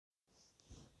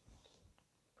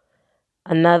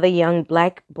Another young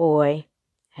black boy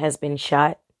has been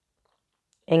shot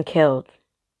and killed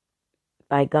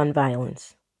by gun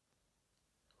violence.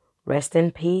 Rest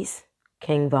in peace,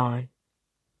 King Von.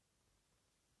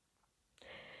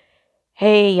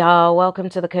 Hey y'all, welcome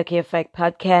to the Cookie Effect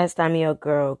Podcast. I'm your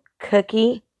girl,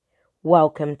 Cookie.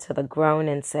 Welcome to the Grown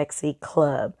and Sexy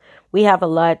Club. We have a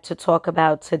lot to talk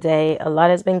about today. A lot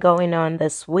has been going on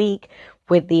this week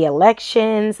with the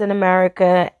elections in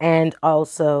America and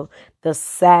also the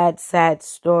sad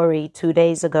story 2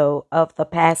 days ago of the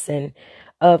passing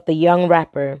of the young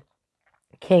rapper,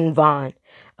 King Von.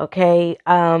 Okay,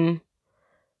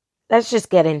 let's just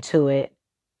get into it.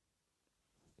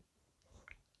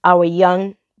 Our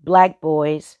young black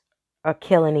boys are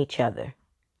killing each other.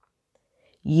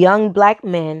 Young black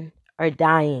men are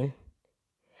dying.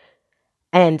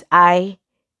 And I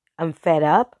am fed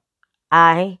up.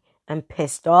 I am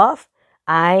pissed off.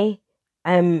 I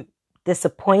am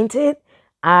disappointed.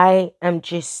 I am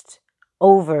just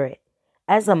over it.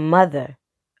 As a mother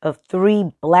of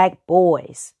 3 black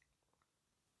boys,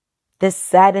 this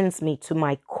saddens me to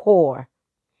my core.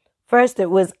 First, it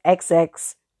was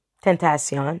XX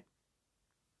Tentacion.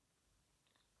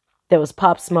 There was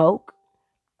Pop Smoke.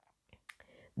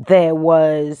 There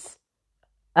was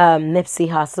Nipsey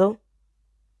Hussle.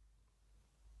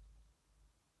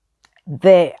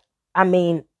 What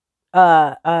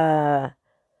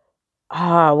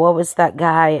was that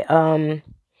guy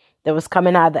that was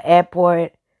coming out of the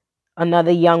airport?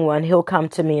 Another young one. He'll come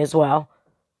to me as well.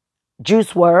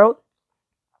 Juice WRLD.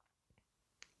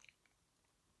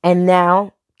 And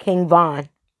now King Von.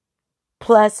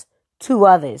 Plus 2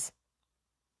 others.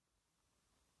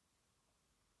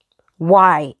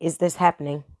 Why is this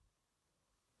happening?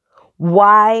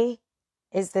 Why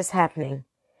is this happening?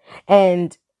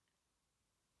 And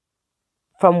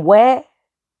from where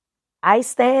I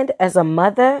stand as a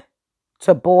mother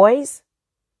to boys,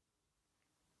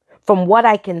 from what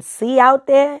I can see out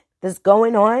there that's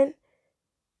going on,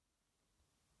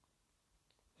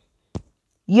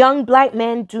 young black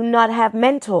men do not have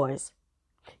mentors.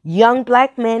 Young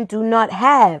black men do not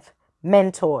have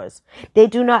mentors. They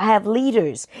do not have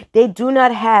leaders. They do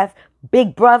not have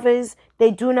big brothers. They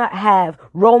do not have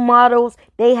role models.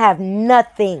 They have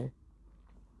nothing.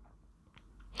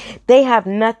 They have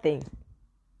nothing.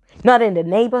 Not in the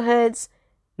neighborhoods,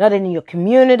 not in your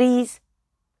communities.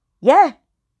 Yeah.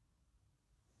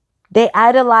 They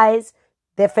idolize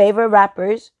their favorite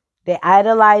rappers. They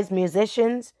idolize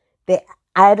musicians. They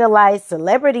idolize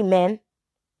celebrity men.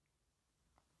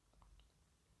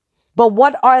 But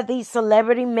what are these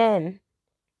celebrity men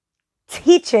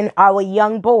teaching our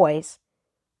young boys?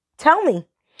 Tell me,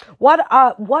 what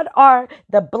are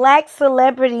the black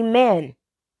celebrity men,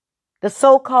 the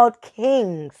so-called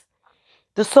kings,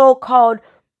 the so-called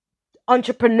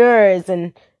entrepreneurs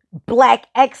and black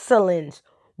excellence,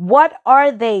 what are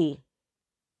they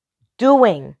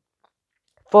doing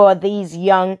for these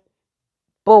young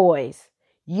boys,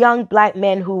 young black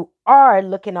men who are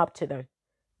looking up to them?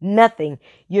 Nothing.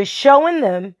 You're showing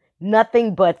them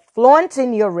nothing but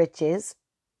flaunting your riches.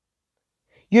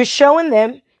 You're showing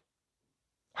them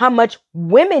how much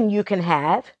women you can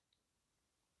have.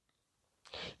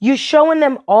 You're showing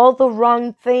them all the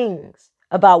wrong things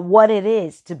about what it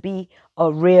is to be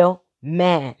a real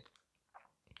man.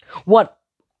 What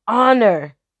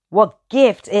honor, what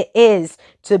gift it is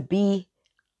to be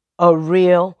a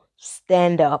real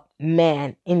stand-up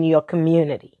man in your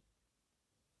community.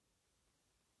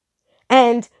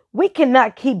 And we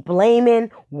cannot keep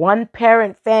blaming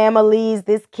one-parent families.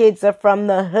 These kids are from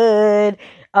the hood.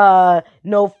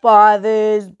 No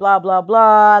fathers, blah, blah,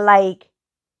 blah. Like,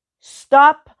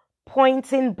 stop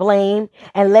pointing blame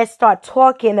and let's start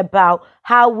talking about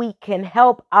how we can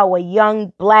help our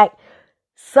young black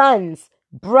sons,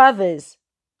 brothers,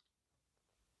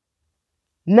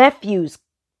 nephews,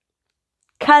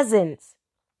 cousins,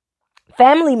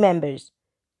 family members.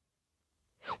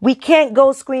 We can't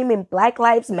go screaming Black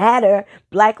Lives Matter,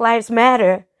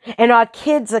 and our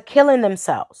kids are killing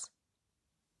themselves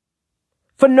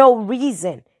for no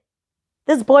reason.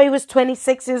 This boy was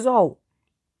 26 years old.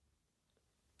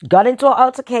 Got into an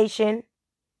altercation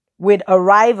with a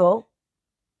rival,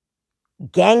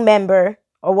 gang member,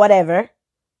 or whatever.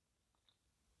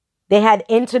 They had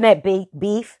internet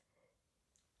beef.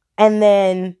 And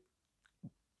then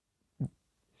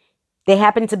they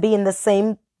happened to be in the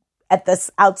same,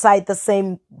 outside the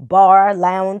same bar,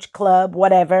 lounge, club,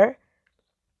 whatever.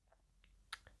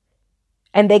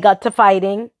 And they got to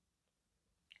fighting.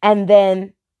 And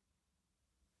then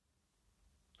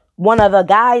one of the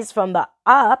guys from the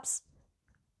ops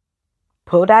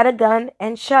pulled out a gun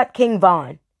and shot King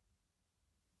Von.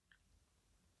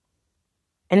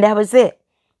 And that was it.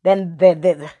 Then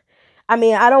I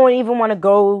mean, I don't even want to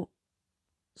go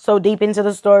so deep into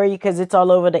the story because it's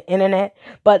all over the internet.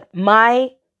 But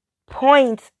my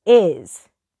point is,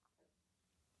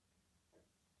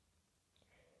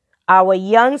 our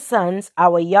young sons,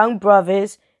 our young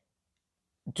brothers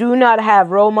do not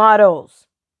have role models.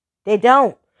 They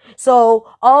don't. So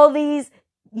all these,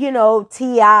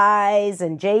 T.I.s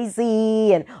and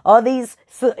Jay-Z and all these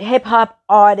hip hop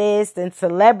artists and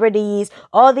celebrities,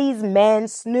 all these men,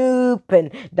 Snoop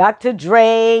and Dr.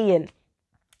 Dre, and,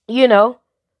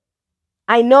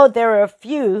 I know there are a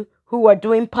few who are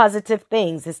doing positive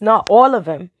things. It's not all of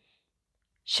them.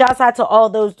 Shouts out to all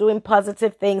those doing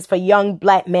positive things for young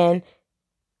black men.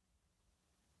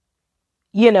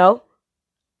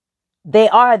 They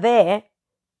are there.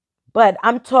 But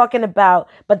I'm talking about,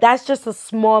 but that's just a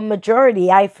small majority,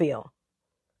 I feel.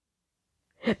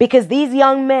 Because these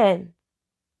young men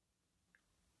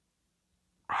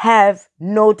have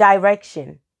no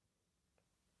direction.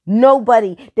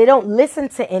 Nobody, they don't listen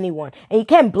to anyone. And you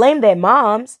can't blame their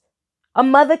moms. A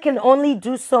mother can only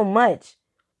do so much,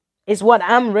 is what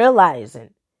I'm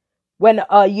realizing. When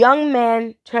a young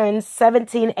man turns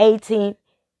 17, 18,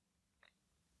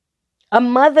 a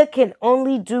mother can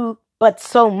only do but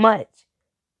so much.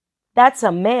 That's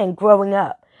a man growing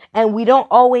up. And we don't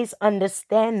always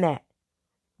understand that.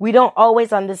 We don't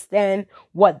always understand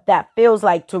what that feels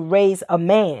like to raise a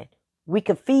man. We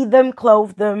could feed them,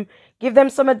 clothe them, give them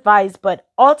some advice, but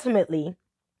ultimately,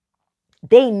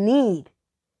 they need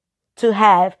to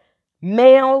have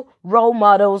male role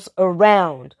models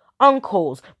around.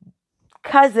 Uncles,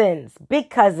 cousins,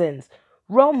 big cousins,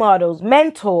 role models,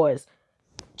 mentors,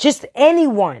 just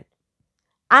anyone.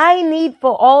 I need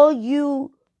for all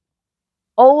you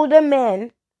older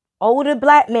men, older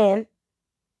black men,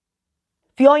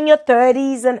 if you're in your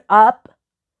 30s and up,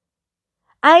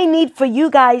 I need for you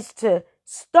guys to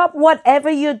stop whatever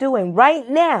you're doing right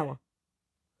now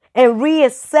and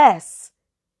reassess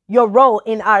your role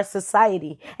in our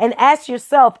society and ask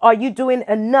yourself, are you doing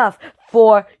enough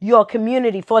for your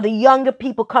community, for the younger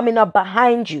people coming up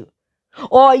behind you?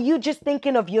 Or are you just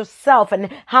thinking of yourself and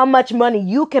how much money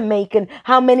you can make and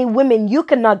how many women you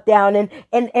can knock down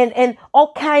and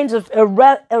all kinds of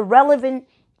irrelevant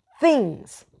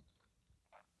things?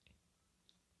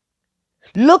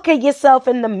 Look at yourself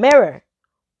in the mirror,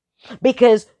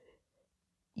 because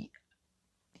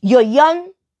your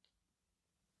young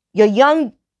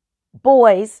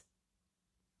boys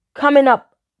coming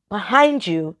up behind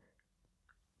you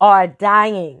are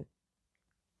dying.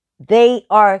 They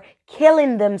are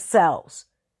killing themselves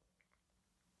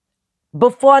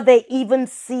before they even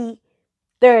see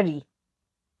 30.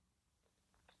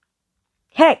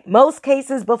 Heck, most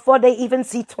cases before they even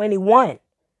see 21.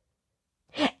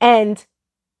 And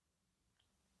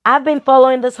I've been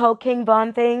following this whole King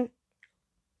Von thing,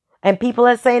 and people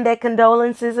are saying their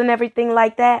condolences and everything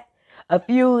like that. A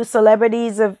few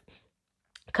celebrities have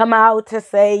come out to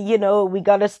say, we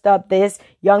got to stop this.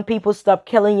 Young people, stop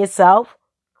killing yourself.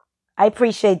 I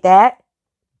appreciate that.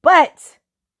 But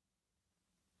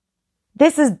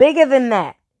this is bigger than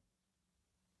that.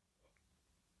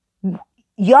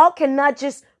 Y'all cannot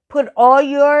just put all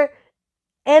your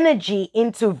energy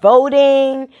into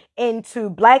voting, into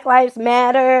Black Lives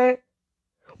Matter,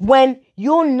 when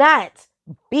you're not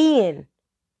being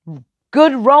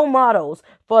good role models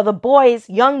for the boys,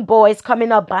 young boys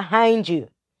coming up behind you.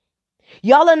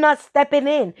 Y'all are not stepping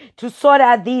in to sort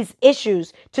out these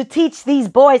issues, to teach these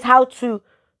boys how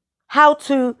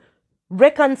to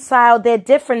reconcile their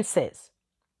differences.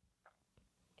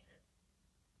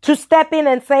 To step in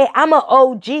and say, I'm an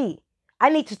OG. I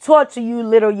need to talk to you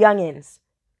little youngins.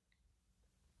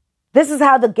 This is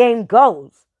how the game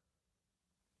goes.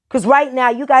 Because right now,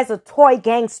 you guys are toy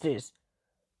gangsters.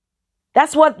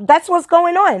 That's what's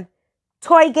going on.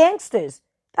 Toy gangsters.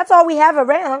 That's all we have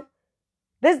around.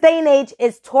 This day and age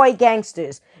is toy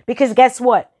gangsters. Because guess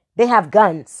what? They have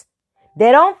guns.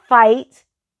 They don't fight.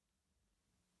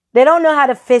 They don't know how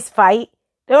to fist fight.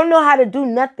 They don't know how to do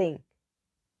nothing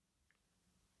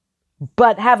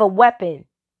but have a weapon.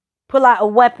 Pull out a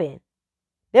weapon.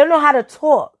 They don't know how to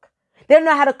talk. They don't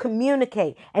know how to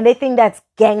communicate. And they think that's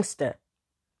gangster.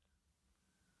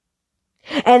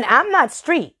 And I'm not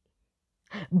street.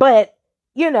 But,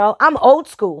 I'm old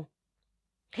school.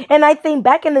 And I think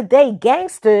back in the day,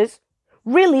 gangsters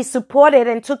really supported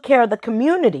and took care of the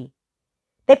community.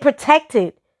 They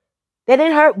protected. They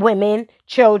didn't hurt women,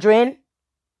 children.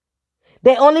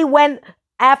 They only went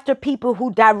after people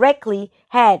who directly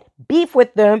had beef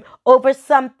with them over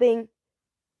something,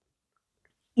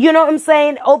 you know what I'm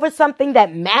saying? Over something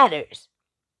that matters.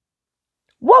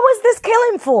 What was this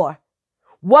killing for?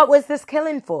 What was this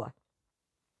killing for?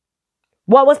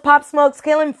 What was Pop Smoke's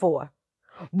killing for?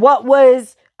 What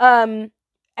was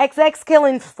XX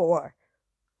killings for?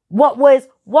 What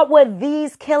were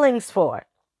these killings for?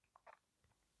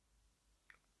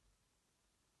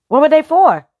 What were they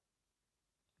for?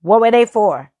 What were they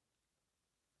for?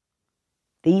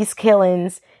 These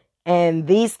killings and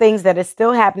these things that are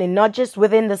still happening, not just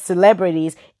within the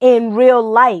celebrities, in real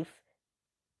life,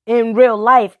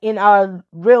 in our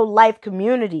real life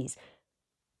communities,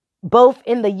 both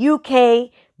in the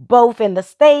UK, both in the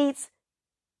States.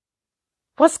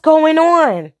 What's going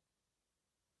on?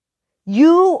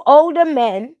 You older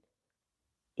men,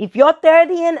 if you're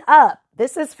 30 and up,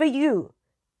 this is for you.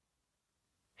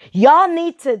 Y'all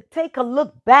need to take a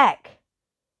look back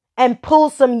and pull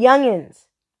some youngins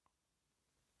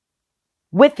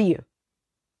with you.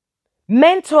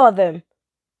 Mentor them,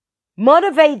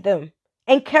 motivate them,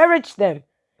 encourage them,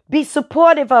 be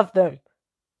supportive of them,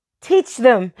 teach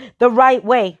them the right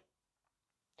way.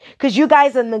 Because you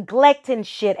guys are neglecting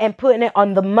shit and putting it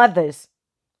on the mothers.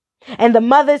 And the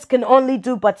mothers can only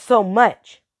do but so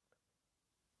much.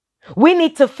 We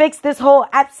need to fix this whole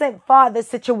absent father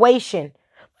situation.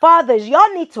 Fathers,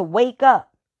 y'all need to wake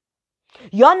up.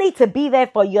 Y'all need to be there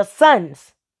for your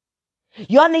sons.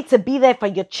 Y'all need to be there for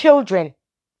your children.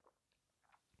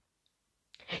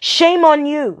 Shame on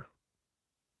you.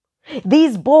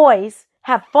 These boys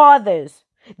have fathers.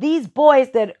 These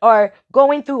boys that are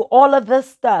going through all of this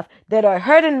stuff, that are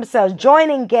hurting themselves,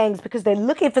 joining gangs because they're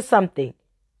looking for something.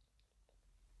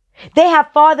 They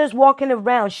have fathers walking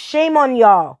around. Shame on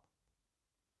y'all.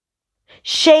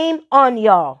 Shame on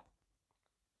y'all.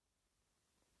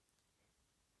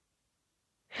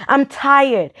 I'm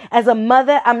tired. As a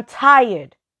mother, I'm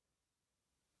tired.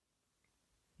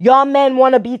 Y'all men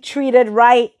want to be treated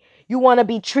right. You want to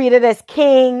be treated as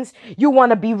kings. You want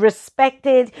to be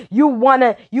respected. You want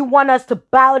us to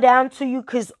bow down to you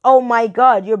because, oh my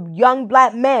God, you're young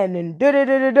black men and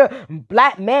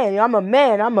black man. I'm a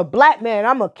man. I'm a black man.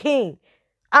 I'm a king.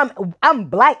 I'm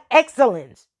black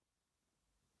excellence.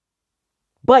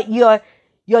 But your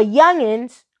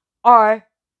youngins are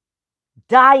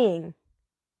dying,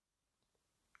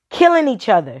 killing each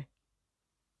other,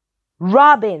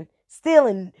 robbing,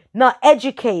 stealing, not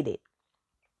educated.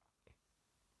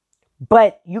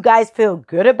 But you guys feel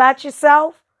good about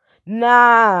yourself?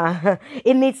 Nah,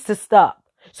 it needs to stop.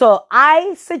 So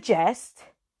I suggest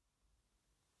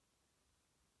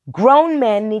grown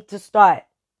men need to start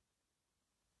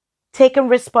taking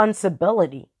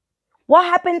responsibility. What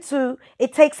happened to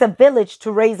it takes a village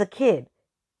to raise a kid?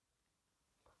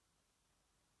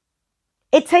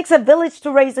 It takes a village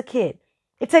to raise a kid.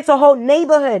 It takes a whole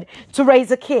neighborhood to raise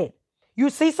a kid. You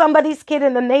see somebody's kid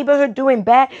in the neighborhood doing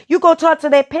bad, you go talk to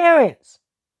their parents.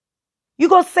 You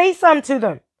go say something to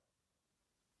them.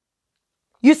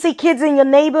 You see kids in your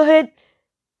neighborhood,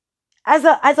 as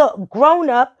a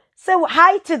grown-up, say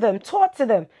hi to them, talk to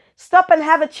them, stop and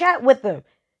have a chat with them.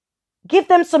 Give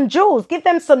them some jewels, give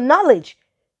them some knowledge.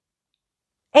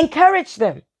 Encourage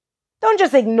them. Don't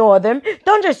just ignore them.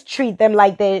 Don't just treat them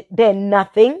like they're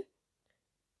nothing.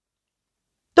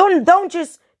 Don't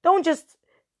just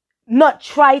not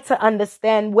try to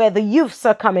understand where the youths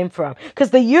are coming from,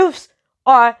 because the youths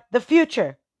are the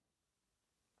future.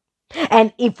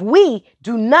 And if we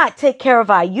do not take care of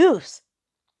our youths,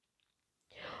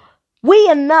 we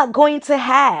are not going to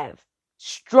have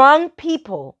strong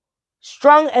people,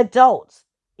 strong adults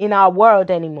in our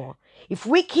world anymore. If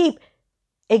we keep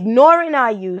ignoring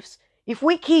our youths, if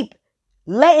we keep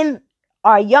letting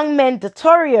our young men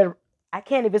deteriorate, I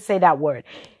can't even say that word.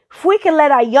 If we can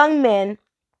let our young men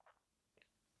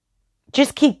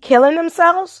just keep killing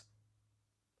themselves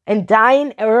and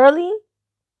dying early,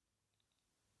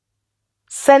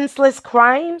 senseless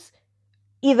crimes,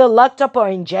 either locked up or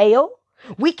in jail,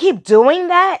 we keep doing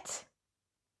that,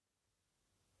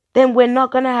 then we're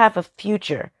not going to have a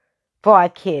future for our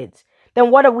kids.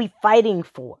 Then what are we fighting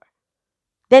for?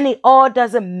 Then it all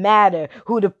doesn't matter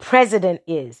who the president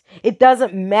is. It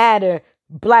doesn't matter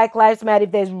Black Lives Matter,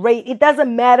 if there's race. It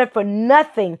doesn't matter for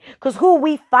nothing, because who are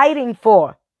we fighting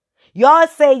for? Y'all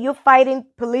say you're fighting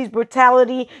police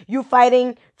brutality. You're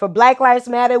fighting for Black Lives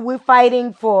Matter. We're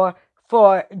fighting for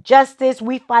justice.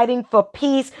 We're fighting for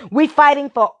peace. We're fighting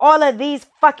for all of these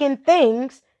fucking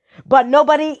things. But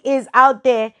nobody is out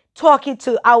there talking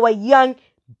to our young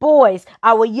boys,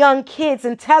 our young kids,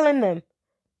 and telling them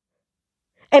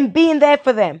and being there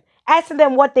for them, asking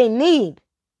them what they need.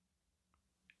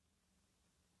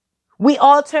 We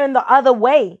all turn the other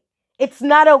way. It's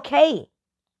not okay.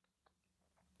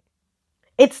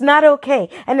 It's not okay.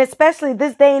 And especially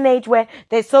this day and age where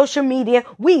there's social media,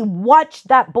 we watch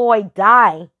that boy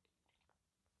die.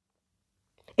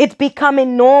 It's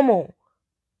becoming normal.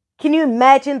 Can you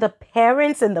imagine the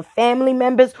parents and the family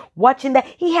members watching that?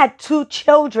 He had 2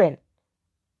 children.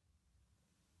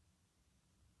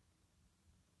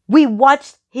 We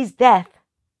watched his death.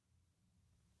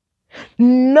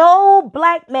 No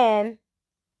black man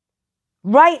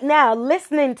right now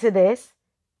listening to this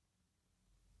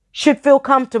should feel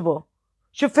comfortable,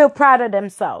 should feel proud of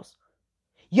themselves.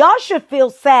 Y'all should feel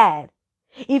sad.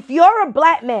 If you're a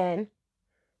black man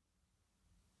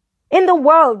in the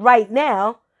world right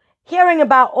now, hearing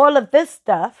about all of this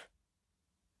stuff,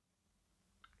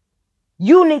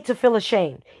 you need to feel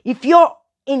ashamed. If you're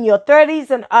in your 30s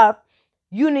and up,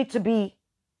 you need to be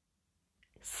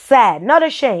sad, not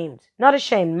ashamed,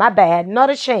 my bad, not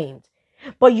ashamed.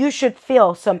 But you should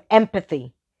feel some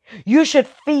empathy. You should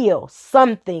feel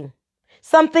something.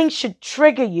 Something should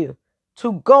trigger you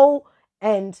to go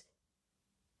and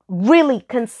really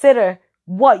consider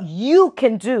what you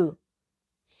can do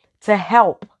to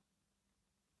help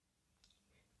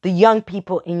the young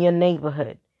people in your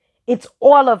neighborhood. It's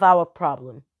all of our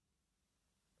problem.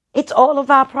 It's all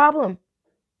of our problem.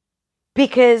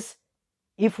 Because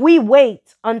if we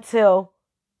wait until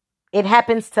it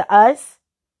happens to us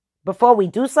before we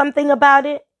do something about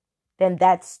it, then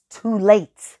that's too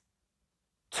late.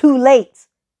 Too late.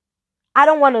 I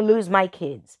don't want to lose my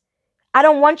kids. I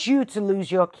don't want you to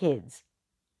lose your kids.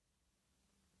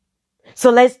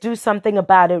 So let's do something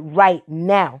about it right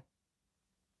now.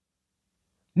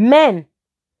 Men,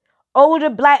 older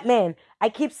black men. I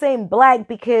keep saying black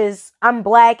because I'm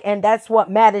black and that's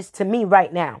what matters to me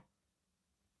right now.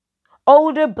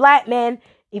 Older black men,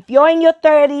 if you're in your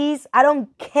 30s, I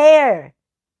don't care.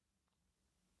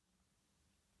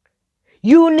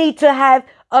 You need to have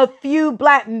a few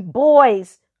black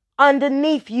boys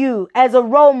underneath you as a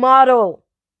role model.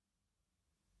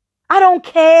 I don't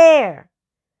care.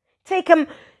 Take them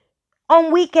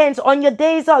on weekends, on your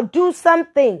days off. Do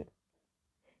something.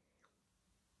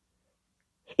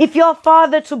 If you're a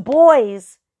father to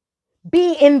boys,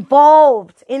 be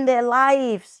involved in their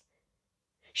lives.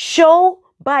 Show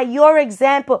by your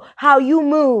example how you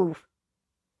move.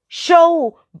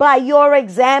 Show by your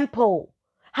example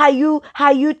how you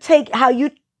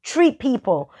treat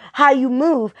people, how you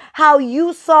move, how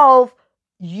you solve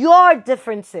your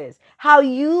differences, how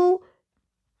you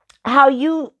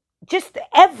just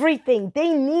everything.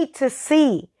 They need to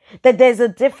see that there's a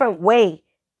different way.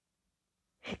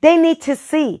 They need to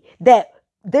see that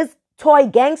this toy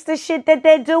gangster shit that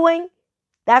they're doing,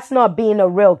 that's not being a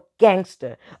real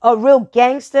gangster. A real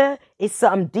gangster is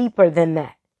something deeper than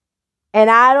that. And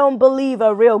I don't believe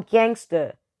a real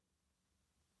gangster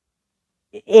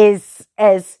is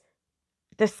as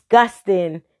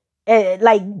disgusting.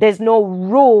 Like there's no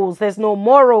rules, there's no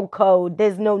moral code,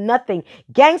 there's no nothing.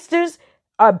 Gangsters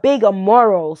are big on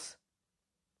morals.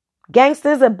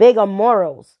 Gangsters are big on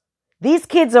morals. These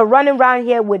kids are running around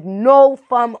here with no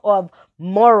form of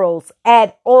morals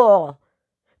at all.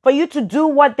 For you to do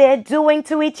what they're doing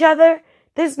to each other,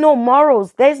 there's no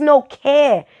morals. There's no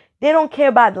care. They don't care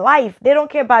about life. They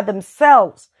don't care about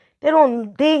themselves.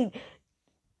 And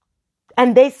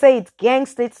they say it's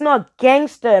gangster. It's not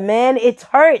gangster, man. It's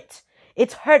hurt.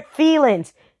 It's hurt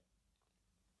feelings.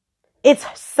 It's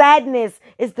sadness.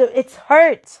 It's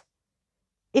hurt.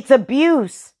 It's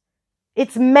abuse.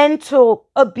 It's mental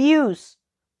abuse.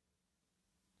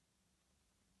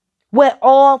 We're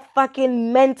all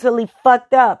fucking mentally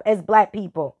fucked up as black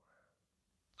people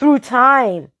through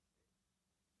time.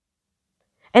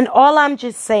 And all I'm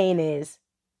just saying is,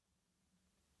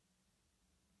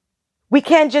 we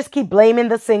can't just keep blaming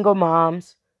the single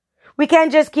moms. We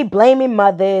can't just keep blaming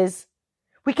mothers.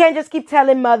 We can't just keep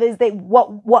telling mothers that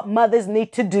what mothers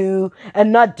need to do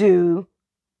and not do.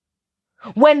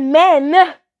 When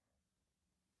men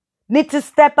need to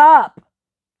step up.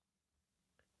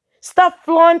 Stop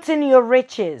flaunting your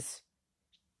riches.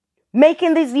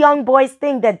 Making these young boys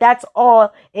think that that's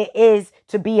all it is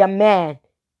to be a man.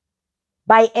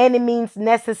 By any means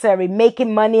necessary.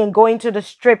 Making money and going to the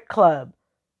strip club.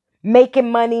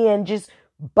 Making money and just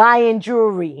buying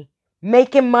jewelry.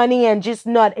 Making money and just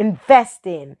not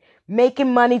investing.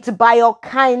 Making money to buy all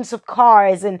kinds of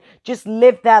cars and just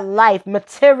live that life.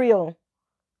 Material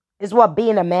is what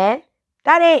being a man.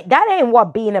 That ain't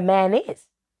what being a man is.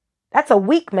 That's a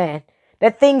weak man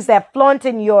that thinks that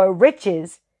flaunting your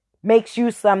riches makes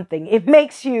you something. It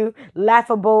makes you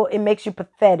laughable. It makes you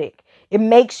pathetic. It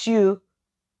makes you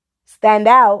stand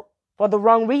out for the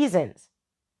wrong reasons.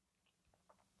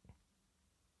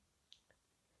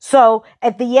 So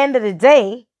at the end of the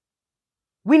day,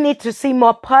 We need to see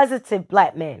more positive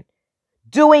black men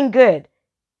doing good,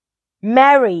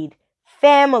 married,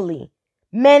 family,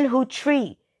 men who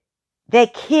treat their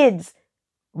kids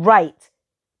right,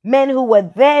 men who are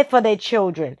there for their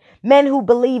children, men who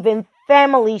believe in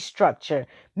family structure,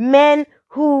 men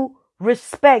who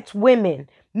respect women,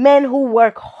 men who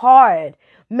work hard,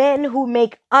 men who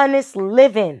make honest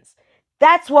livings.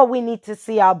 That's what we need to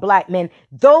see our black men.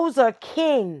 Those are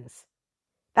kings.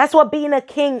 That's what being a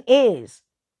king is.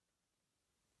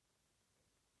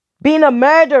 Being a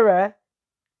murderer,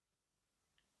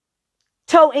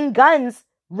 toting guns,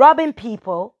 robbing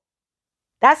people,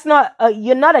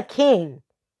 you're not a king.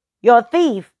 You're a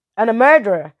thief and a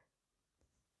murderer.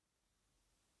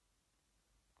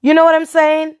 You know what I'm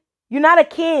saying? You're not a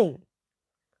king.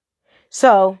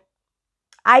 So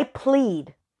I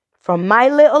plead from my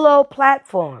little old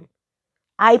platform.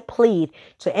 I plead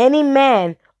to any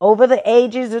man over the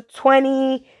ages of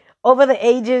 20, over the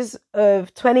ages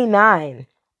of 29,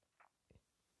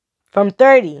 from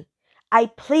 30. I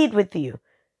plead with you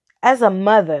as a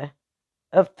mother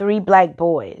of 3 black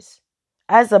boys,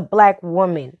 as a black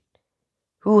woman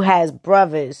who has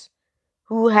brothers,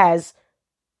 who has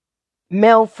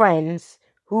male friends,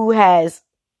 who has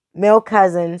male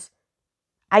cousins.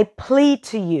 I plead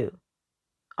to you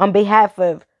on behalf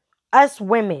of us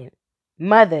women,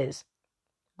 mothers,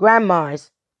 grandmas,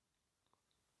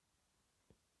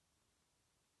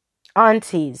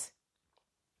 aunties.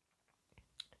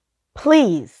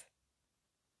 Please,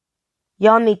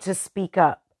 y'all need to speak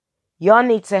up. Y'all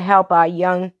need to help our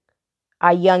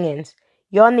youngins.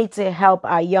 Y'all need to help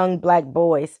our young black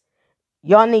boys.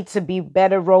 Y'all need to be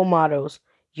better role models.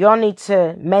 Y'all need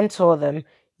to mentor them.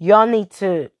 Y'all need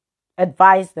to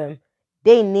advise them.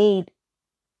 They need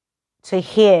to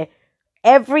hear.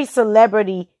 Every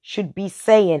celebrity should be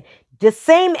saying the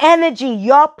same energy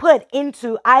y'all put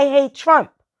into I hate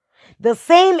Trump. The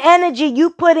same energy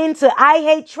you put into I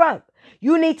hate Trump.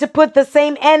 You need to put the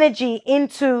same energy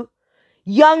into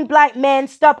young black men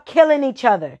stop killing each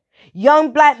other.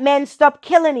 Young black men stop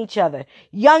killing each other.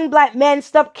 Young black men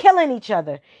stop killing each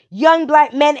other. Young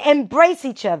black men embrace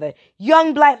each other.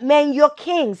 Young black men, you're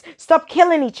kings. Stop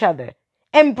killing each other.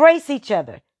 Embrace each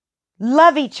other.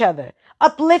 Love each other.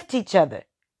 Uplift each other.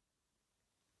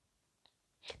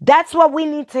 That's what we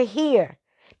need to hear.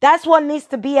 That's what needs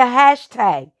to be a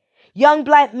hashtag. Young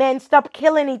black men, stop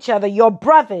killing each other. Your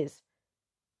brothers.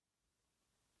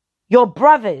 Your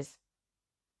brothers.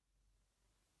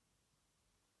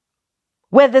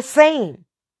 We're the same.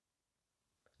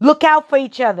 Look out for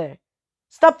each other.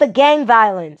 Stop the gang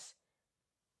violence.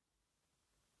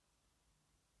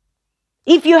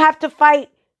 If you have to fight,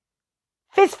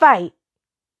 fist fight.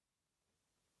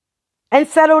 And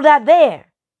settle that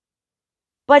there.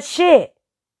 But shit.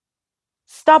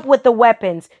 Stop with the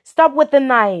weapons. Stop with the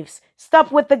knives.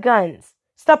 Stop with the guns.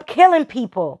 Stop killing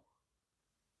people.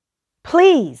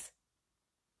 Please.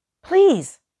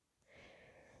 Please.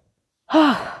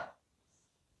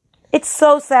 It's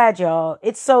so sad, y'all.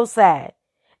 It's so sad.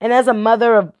 And as a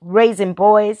mother of raising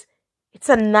boys, it's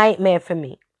a nightmare for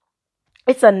me.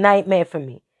 It's a nightmare for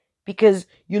me. Because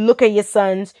you look at your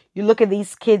sons, you look at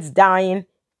these kids dying,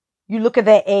 you look at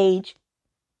their age.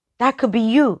 That could be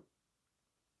you.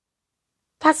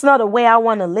 That's not a way I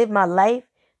want to live my life.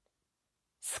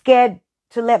 Scared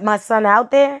to let my son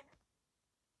out there.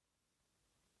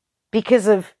 Because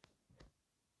of...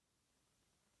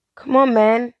 Come on,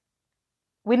 man.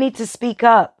 We need to speak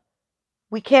up.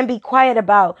 We can't be quiet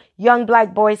about young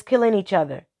black boys killing each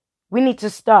other. We need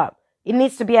to stop. It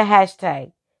needs to be a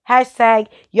hashtag. Hashtag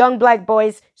young black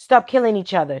boys stop killing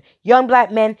each other. Young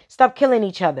black men stop killing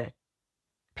each other.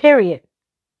 Period.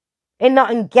 Ain't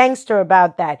nothing gangster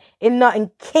about that. Ain't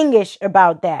nothing kingish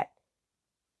about that.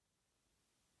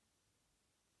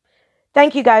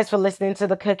 Thank you guys for listening to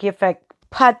the Cookie Effect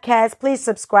podcast. Please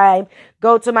subscribe.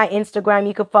 Go to my Instagram.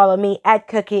 You can follow me at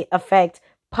Cookie Effect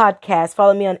Podcast.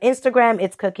 Follow me on Instagram.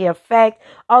 It's Cookie Effect.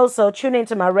 Also, tune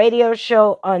into my radio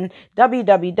show on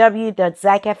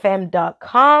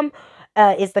www.zacfm.com.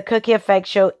 It's the Cookie Effect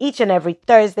Show each and every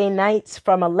Thursday nights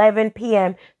from 11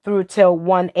 p.m. through till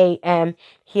 1 a.m.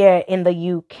 here in the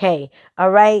UK. All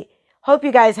right. Hope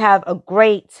you guys have a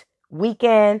great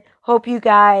weekend. Hope you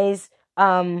guys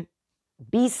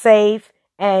be safe.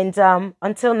 And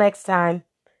until next time,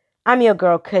 I'm your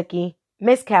girl Cookie,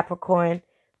 Miss Capricorn,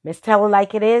 Miss Tell It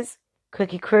Like It Is,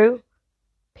 Cookie Crew.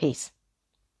 Peace.